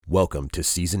Welcome to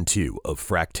Season 2 of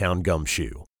Fracktown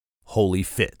Gumshoe, Holy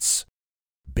Fits,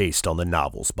 based on the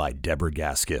novels by Deborah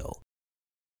Gaskill.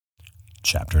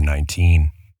 Chapter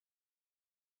 19.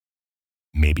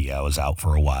 Maybe I was out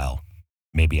for a while.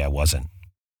 Maybe I wasn't.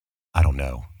 I don't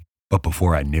know. But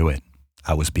before I knew it,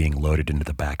 I was being loaded into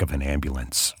the back of an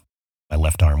ambulance. My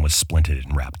left arm was splinted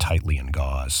and wrapped tightly in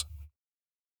gauze.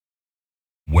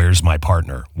 "Where's my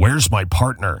partner? Where's my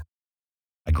partner?"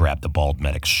 I grabbed the bald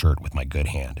medic's shirt with my good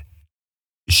hand.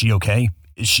 "Is she okay?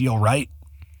 Is she all right?"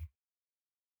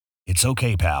 "It's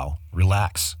okay, pal.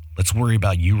 Relax. Let's worry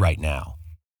about you right now."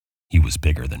 He was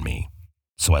bigger than me,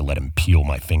 so I let him peel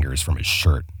my fingers from his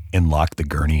shirt and lock the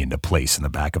gurney into place in the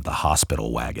back of the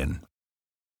hospital wagon.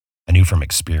 I knew from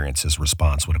experience his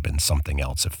response would have been something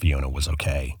else if Fiona was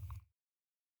okay.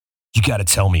 "You gotta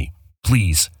tell me,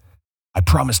 please. I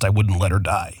promised I wouldn't let her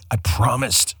die. I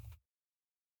promised."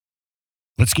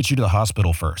 "Let's get you to the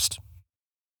hospital first.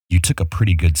 You took a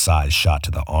pretty good-sized shot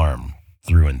to the arm,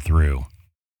 through and through.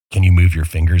 Can you move your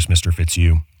fingers, Mr.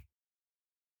 Fitzhugh?"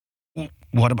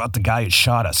 "What about the guy who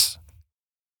shot us?"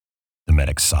 The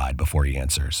medic sighed before he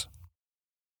answers.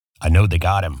 "I know they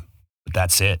got him, but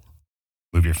that's it.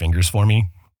 Move your fingers for me."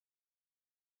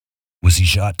 "Was he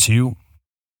shot too?"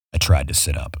 I tried to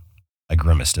sit up. I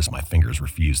grimaced as my fingers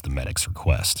refused the medic's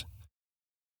request.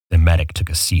 The medic took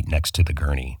a seat next to the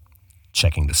gurney,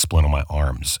 checking the splint on my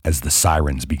arms as the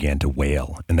sirens began to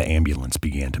wail and the ambulance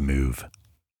began to move.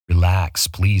 "Relax,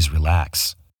 please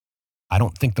relax. I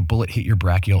don't think the bullet hit your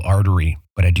brachial artery,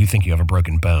 but I do think you have a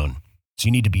broken bone, so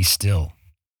you need to be still.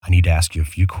 I need to ask you a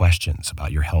few questions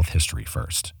about your health history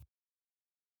first."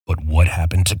 "But what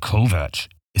happened to Kovac?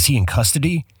 Is he in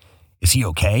custody? Is he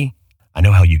okay? I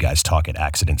know how you guys talk at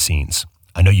accident scenes.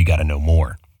 I know you gotta know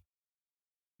more."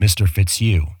 "Mr.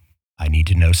 Fitzhugh, I need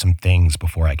to know some things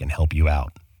before I can help you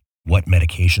out. What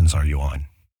medications are you on?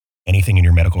 Anything in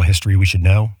your medical history we should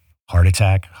know? Heart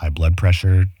attack, high blood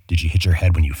pressure? Did you hit your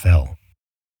head when you fell?"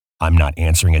 "I'm not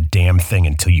answering a damn thing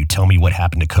until you tell me what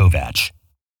happened to Kovac."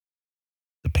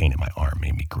 The pain in my arm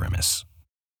made me grimace.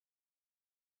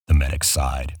 The medic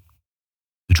sighed.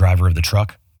 "The driver of the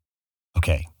truck?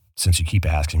 Okay, since you keep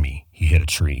asking me, he hit a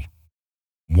tree.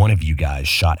 One of you guys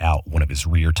shot out one of his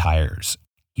rear tires.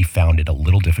 He found it a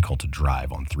little difficult to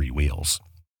drive on 3 wheels.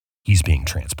 He's being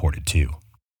transported too."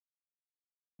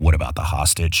 "What about the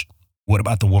hostage? What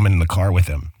about the woman in the car with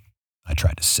him?" I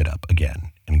tried to sit up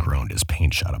again and groaned as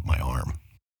pain shot up my arm.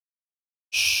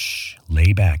 "Shh,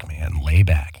 lay back, man, lay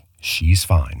back. She's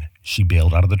fine. She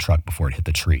bailed out of the truck before it hit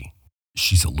the tree.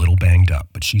 She's a little banged up,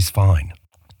 but she's fine.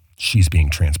 She's being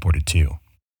transported too.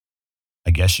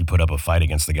 I guess she put up a fight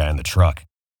against the guy in the truck.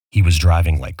 He was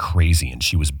driving like crazy and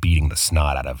she was beating the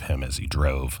snot out of him as he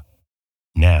drove.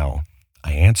 Now,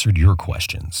 I answered your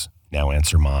questions. Now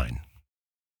answer mine."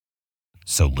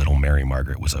 "So little Mary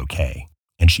Margaret was okay,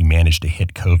 and she managed to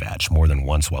hit Kovac more than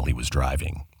once while he was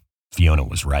driving. Fiona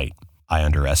was right. I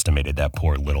underestimated that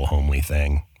poor little homely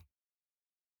thing."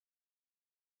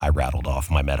 I rattled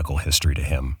off my medical history to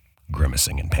him,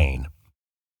 grimacing in pain.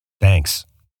 "Thanks.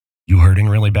 You hurting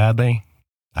really badly?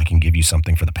 I can give you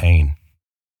something for the pain."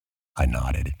 I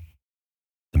nodded.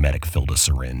 The medic filled a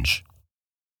syringe.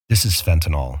 "This is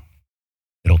fentanyl.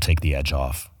 It'll take the edge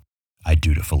off." I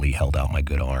dutifully held out my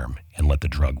good arm and let the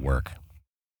drug work.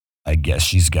 "I guess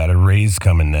she's got a raise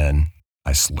coming then,"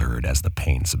 I slurred as the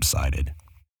pain subsided.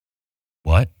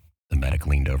 "What?" The medic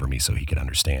leaned over me so he could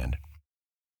understand.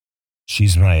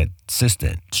 "She's my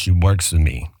assistant. She works with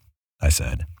me," I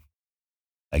said.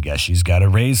 "I guess she's got a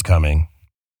raise coming."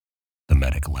 The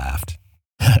medic laughed.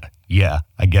 "Yeah,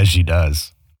 I guess she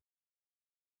does."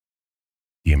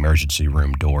 The emergency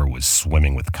room door was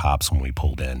swimming with cops when we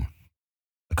pulled in.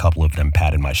 A couple of them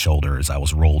patted my shoulder as I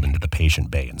was rolled into the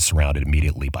patient bay and surrounded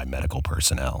immediately by medical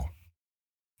personnel.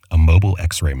 A mobile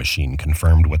x-ray machine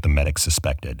confirmed what the medic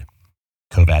suspected.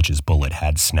 Kovac's bullet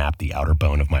had snapped the outer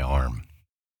bone of my arm.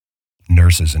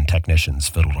 Nurses and technicians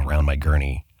fiddled around my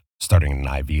gurney, starting an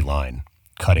IV line,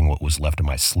 cutting what was left of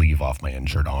my sleeve off my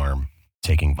injured arm,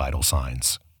 taking vital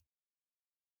signs.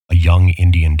 A young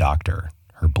Indian doctor,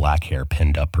 her black hair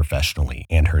pinned up professionally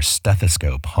and her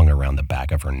stethoscope hung around the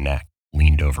back of her neck,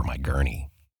 leaned over my gurney.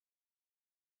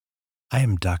 "I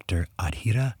am Dr.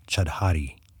 Adhira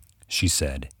Chadhari," she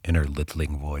said in her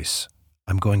littling voice.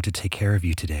 "I'm going to take care of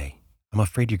you today. I'm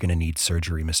afraid you're going to need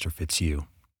surgery, Mr. Fitzhugh.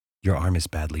 Your arm is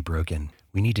badly broken.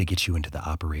 We need to get you into the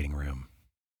operating room."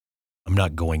 "I'm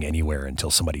not going anywhere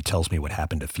until somebody tells me what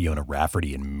happened to Fiona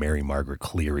Rafferty and Mary Margaret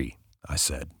Cleary," I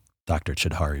said. Dr.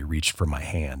 Chadhari reached for my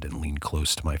hand and leaned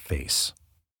close to my face.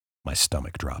 My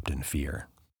stomach dropped in fear.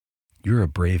 "You're a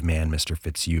brave man, Mr.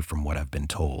 Fitzhugh, from what I've been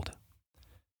told.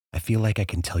 I feel like I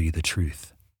can tell you the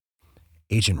truth.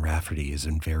 Agent Rafferty is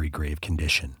in very grave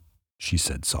condition, she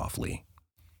said softly.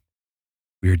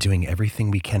 We are doing everything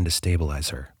we can to stabilize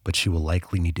her, but she will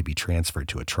likely need to be transferred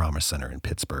to a trauma center in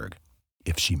Pittsburgh,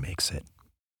 if she makes it.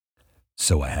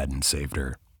 So I hadn't saved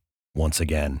her. Once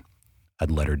again, I'd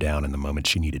let her down in the moment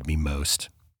she needed me most.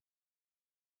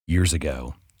 Years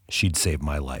ago, she'd saved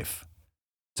my life.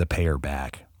 To pay her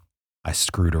back, I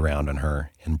screwed around on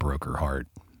her and broke her heart.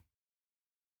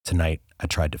 Tonight, I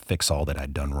tried to fix all that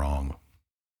I'd done wrong.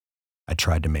 I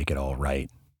tried to make it all right.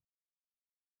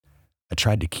 I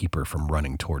tried to keep her from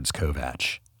running towards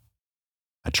Kovach.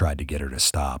 I tried to get her to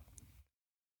stop.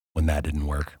 When that didn't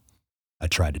work, I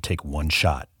tried to take one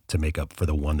shot to make up for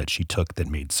the one that she took that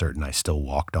made certain I still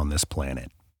walked on this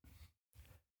planet.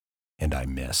 And I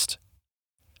missed.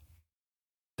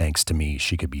 Thanks to me,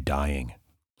 she could be dying.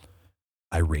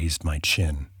 I raised my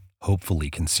chin, hopefully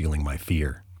concealing my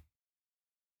fear.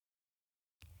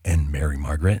 And Mary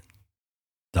Margaret?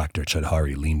 Dr.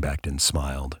 Chudhari leaned back and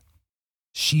smiled.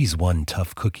 She's one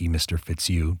tough cookie, Mr.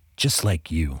 Fitzhugh, just like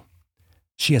you.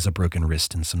 She has a broken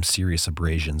wrist and some serious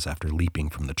abrasions after leaping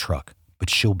from the truck, but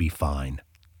she'll be fine,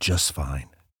 just fine.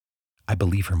 I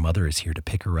believe her mother is here to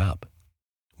pick her up.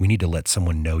 We need to let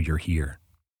someone know you're here.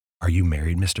 Are you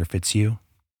married, Mr. Fitzhugh?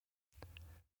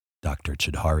 Dr.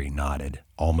 Chudhari nodded,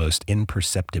 almost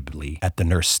imperceptibly, at the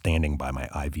nurse standing by my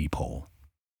IV pole.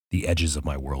 The edges of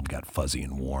my world got fuzzy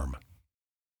and warm.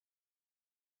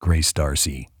 Grace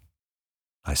Darcy,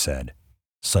 I said,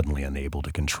 suddenly unable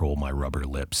to control my rubber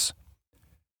lips.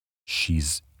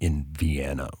 She's in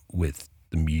Vienna with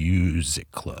the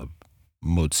music club,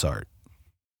 Mozart.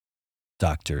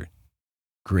 Dr.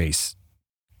 Grace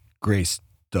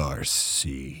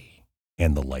Darcy.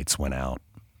 And the lights went out.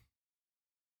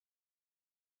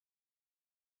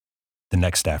 The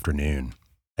next afternoon,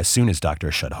 as soon as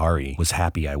Dr. Chudhari was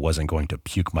happy I wasn't going to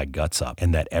puke my guts up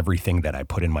and that everything that I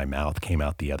put in my mouth came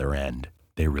out the other end,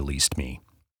 they released me.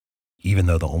 Even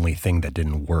though the only thing that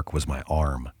didn't work was my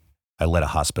arm, I let a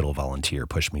hospital volunteer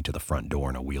push me to the front door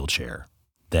in a wheelchair.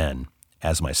 Then,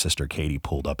 as my sister Katie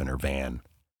pulled up in her van,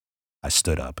 I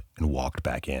stood up and walked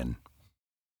back in.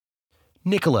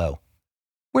 Niccolo,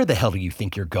 where the hell do you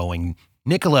think you're going?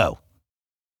 Niccolo!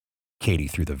 Katie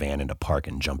threw the van into park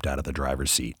and jumped out of the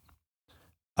driver's seat.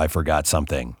 I forgot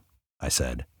something, I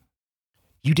said.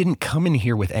 You didn't come in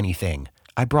here with anything.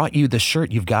 I brought you the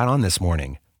shirt you've got on this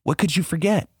morning. What could you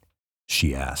forget?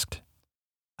 She asked.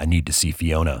 I need to see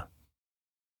Fiona.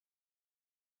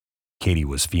 Katie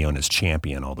was Fiona's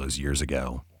champion all those years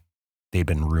ago. They'd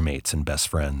been roommates and best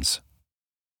friends.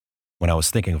 When I was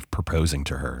thinking of proposing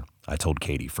to her, I told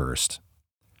Katie first.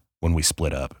 When we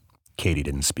split up, Katie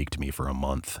didn't speak to me for a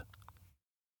month.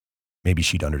 Maybe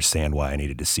she'd understand why I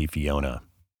needed to see Fiona.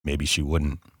 Maybe she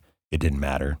wouldn't. It didn't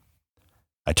matter.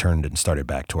 I turned and started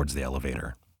back towards the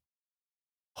elevator.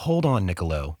 Hold on,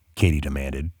 Niccolo, Katie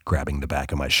demanded, grabbing the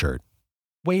back of my shirt.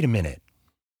 Wait a minute.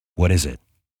 What is it?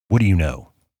 What do you know?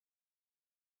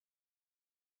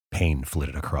 Pain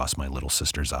flitted across my little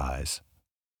sister's eyes.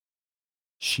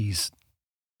 She's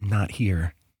not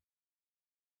here.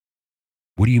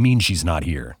 What do you mean she's not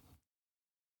here?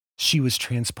 She was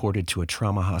transported to a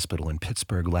trauma hospital in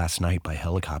Pittsburgh last night by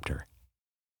helicopter.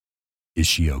 Is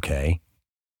she okay?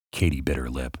 Katie bit her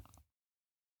lip.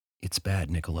 It's bad,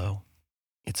 Niccolo.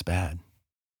 It's bad.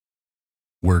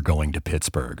 We're going to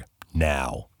Pittsburgh,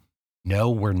 now. No,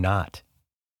 we're not.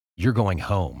 You're going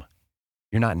home.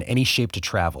 You're not in any shape to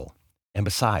travel. And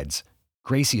besides,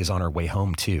 Gracie is on her way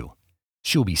home too.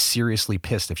 She'll be seriously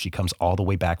pissed if she comes all the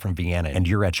way back from Vienna and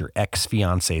you're at your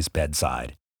ex-fiance's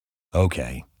bedside.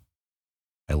 Okay.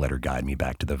 I let her guide me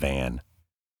back to the van.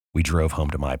 We drove home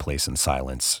to my place in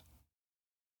silence.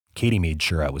 Katie made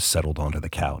sure I was settled onto the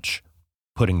couch,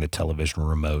 putting the television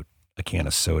remote, a can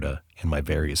of soda, and my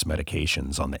various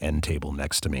medications on the end table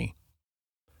next to me.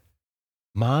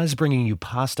 Ma's bringing you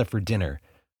pasta for dinner.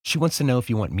 She wants to know if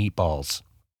you want meatballs,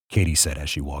 Katie said as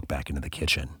she walked back into the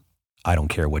kitchen. I don't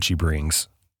care what she brings.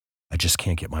 I just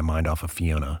can't get my mind off of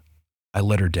Fiona. I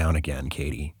let her down again,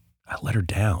 Katie. I let her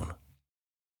down.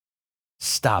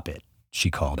 Stop it,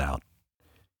 she called out.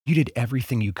 You did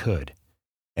everything you could,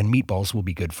 and meatballs will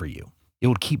be good for you. It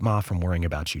will keep Ma from worrying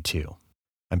about you too.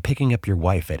 I'm picking up your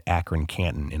wife at Akron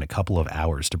Canton in a couple of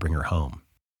hours to bring her home.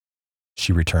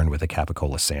 She returned with a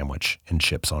capicola sandwich and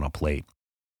chips on a plate.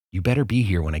 You better be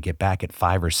here when I get back at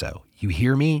 5 or so. You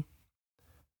hear me?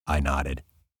 I nodded.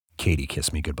 Katie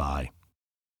kissed me goodbye.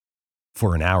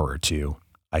 For an hour or two,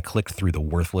 I clicked through the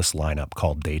worthless lineup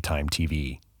called daytime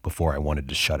TV before I wanted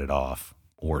to shut it off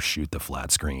or shoot the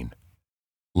flat screen.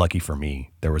 Lucky for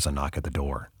me, there was a knock at the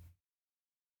door.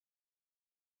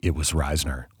 It was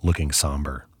Reisner, looking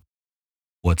somber.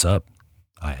 "What's up?"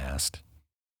 I asked.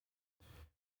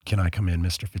 "Can I come in,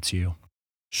 Mr. Fitzhugh?"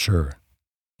 "Sure.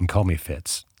 And call me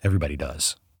Fitz. Everybody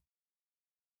does."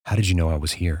 "How did you know I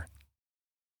was here?"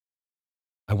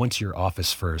 "I went to your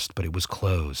office first, but it was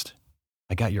closed.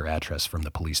 I got your address from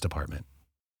the police department."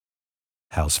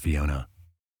 "How's Fiona?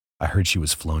 I heard she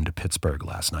was flown to Pittsburgh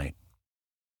last night."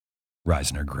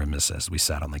 Reisner grimaced as we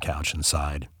sat on the couch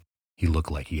inside. He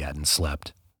looked like he hadn't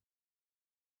slept.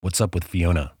 "What's up with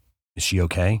Fiona? Is she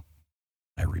okay?"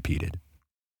 I repeated.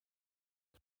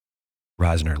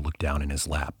 Reisner looked down in his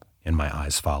lap, and my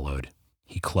eyes followed.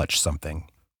 He clutched something,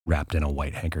 wrapped in a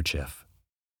white handkerchief.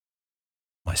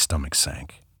 My stomach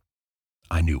sank.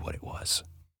 I knew what it was.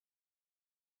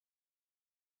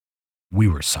 We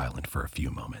were silent for a few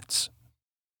moments.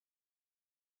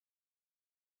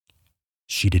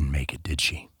 "She didn't make it, did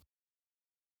she?"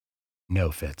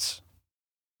 "No, Fitz.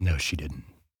 No, she didn't.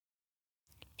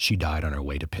 She died on her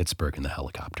way to Pittsburgh in the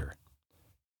helicopter.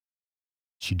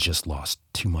 She just lost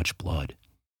too much blood."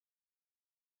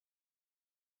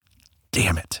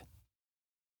 Damn it!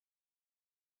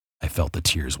 I felt the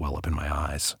tears well up in my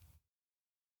eyes.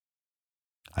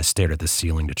 I stared at the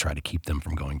ceiling to try to keep them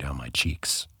from going down my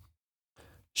cheeks.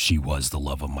 She was the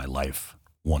love of my life,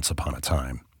 once upon a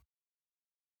time.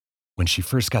 When she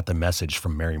first got the message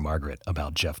from Mary Margaret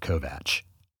about Jeff Kovach,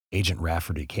 Agent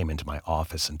Rafferty came into my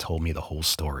office and told me the whole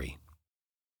story.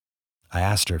 I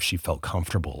asked her if she felt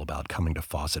comfortable about coming to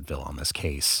Fawcettville on this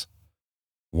case.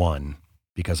 1,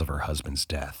 because of her husband's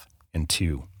death, and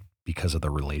 2, because of the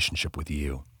relationship with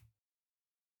you.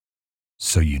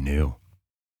 "So you knew?"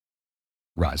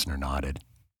 Reisner nodded.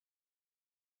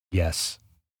 "Yes,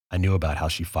 I knew about how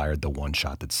she fired the one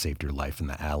shot that saved her life in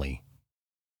the alley.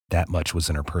 That much was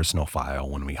in her personal file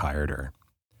when we hired her.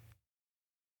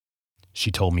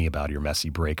 She told me about your messy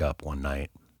breakup one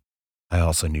night. I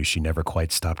also knew she never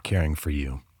quite stopped caring for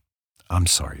you. I'm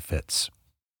sorry, Fitz."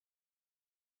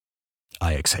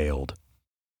 I exhaled.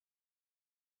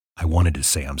 I wanted to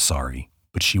say I'm sorry,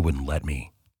 but she wouldn't let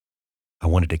me. I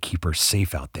wanted to keep her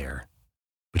safe out there,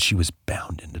 but she was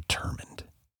bound and determined.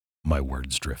 My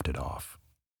words drifted off.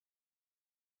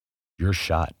 "Your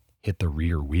shot hit the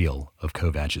rear wheel of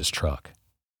Kovach's truck.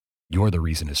 You're the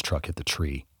reason his truck hit the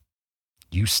tree.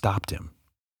 You stopped him.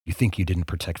 You think you didn't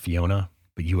protect Fiona,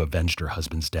 but you avenged her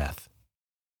husband's death.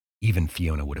 Even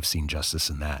Fiona would have seen justice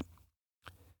in that.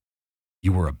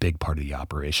 You were a big part of the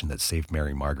operation that saved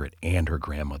Mary Margaret and her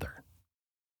grandmother."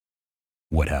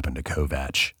 "What happened to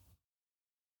Kovach?"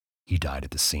 "He died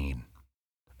at the scene."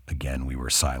 Again, we were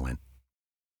silent.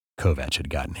 Kovach had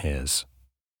gotten his,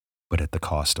 but at the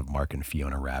cost of Mark and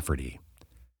Fiona Rafferty,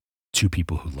 2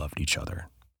 people who loved each other.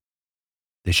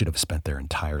 They should have spent their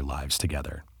entire lives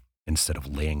together instead of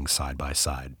laying side by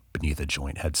side beneath a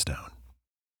joint headstone.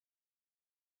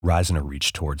 Reisner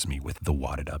reached towards me with the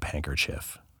wadded up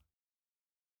handkerchief.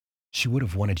 "She would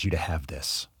have wanted you to have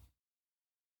this."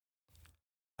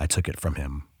 I took it from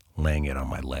him, laying it on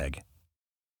my leg,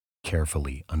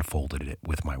 carefully unfolded it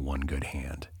with my one good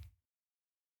hand.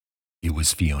 It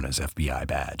was Fiona's FBI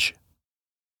badge.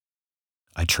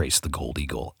 I traced the gold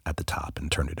eagle at the top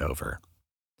and turned it over.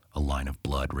 A line of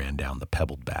blood ran down the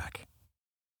pebbled back.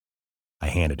 I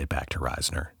handed it back to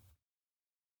Reisner.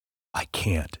 "I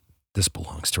can't. This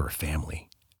belongs to her family.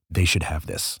 They should have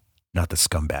this, not the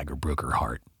scumbag who broke her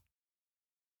heart."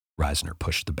 Reisner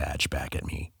pushed the badge back at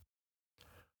me.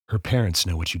 "Her parents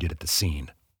know what you did at the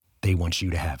scene. They want you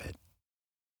to have it."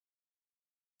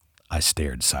 I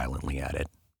stared silently at it.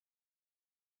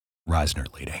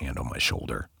 Reisner laid a hand on my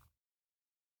shoulder.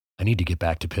 "I need to get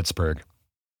back to Pittsburgh.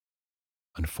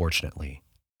 Unfortunately,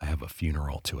 I have a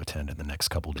funeral to attend in the next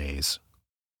couple days."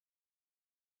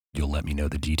 "You'll let me know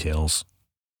the details?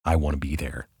 I want to be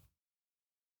there."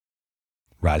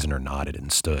 Reisner nodded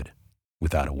and stood.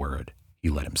 Without a word, he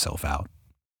let himself out.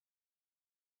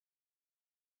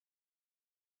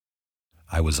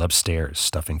 I was upstairs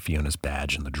stuffing Fiona's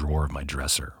badge in the drawer of my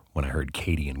dresser when I heard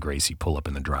Katie and Gracie pull up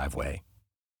in the driveway.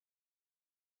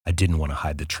 I didn't want to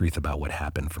hide the truth about what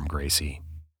happened from Gracie.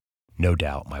 No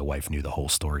doubt my wife knew the whole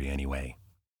story anyway.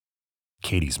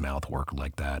 Katie's mouth worked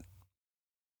like that.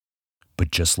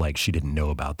 But just like she didn't know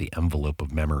about the envelope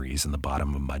of memories in the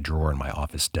bottom of my drawer in my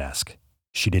office desk,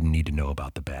 she didn't need to know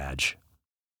about the badge.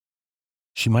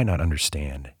 She might not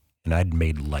understand, and I'd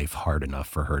made life hard enough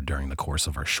for her during the course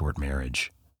of our short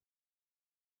marriage.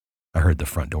 I heard the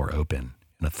front door open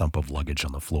and a thump of luggage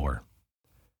on the floor.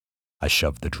 I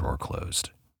shoved the drawer closed.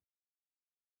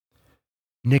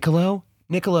 "Niccolo?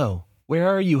 Niccolo, where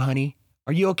are you, honey?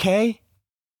 Are you okay?"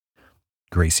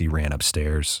 Gracie ran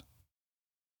upstairs.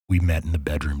 We met in the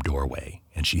bedroom doorway,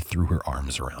 and she threw her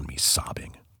arms around me,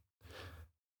 sobbing.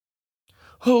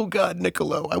 "Oh God,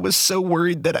 Niccolo, I was so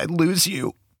worried that I'd lose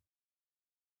you."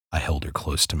 I held her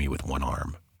close to me with one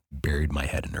arm, buried my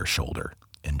head in her shoulder,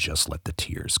 and just let the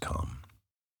tears come.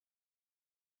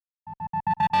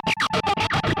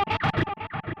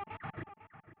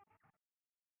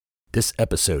 This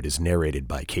episode is narrated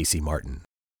by Casey Martin.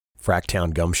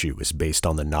 Fracktown Gumshoe is based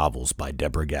on the novels by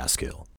Deborah Gaskill.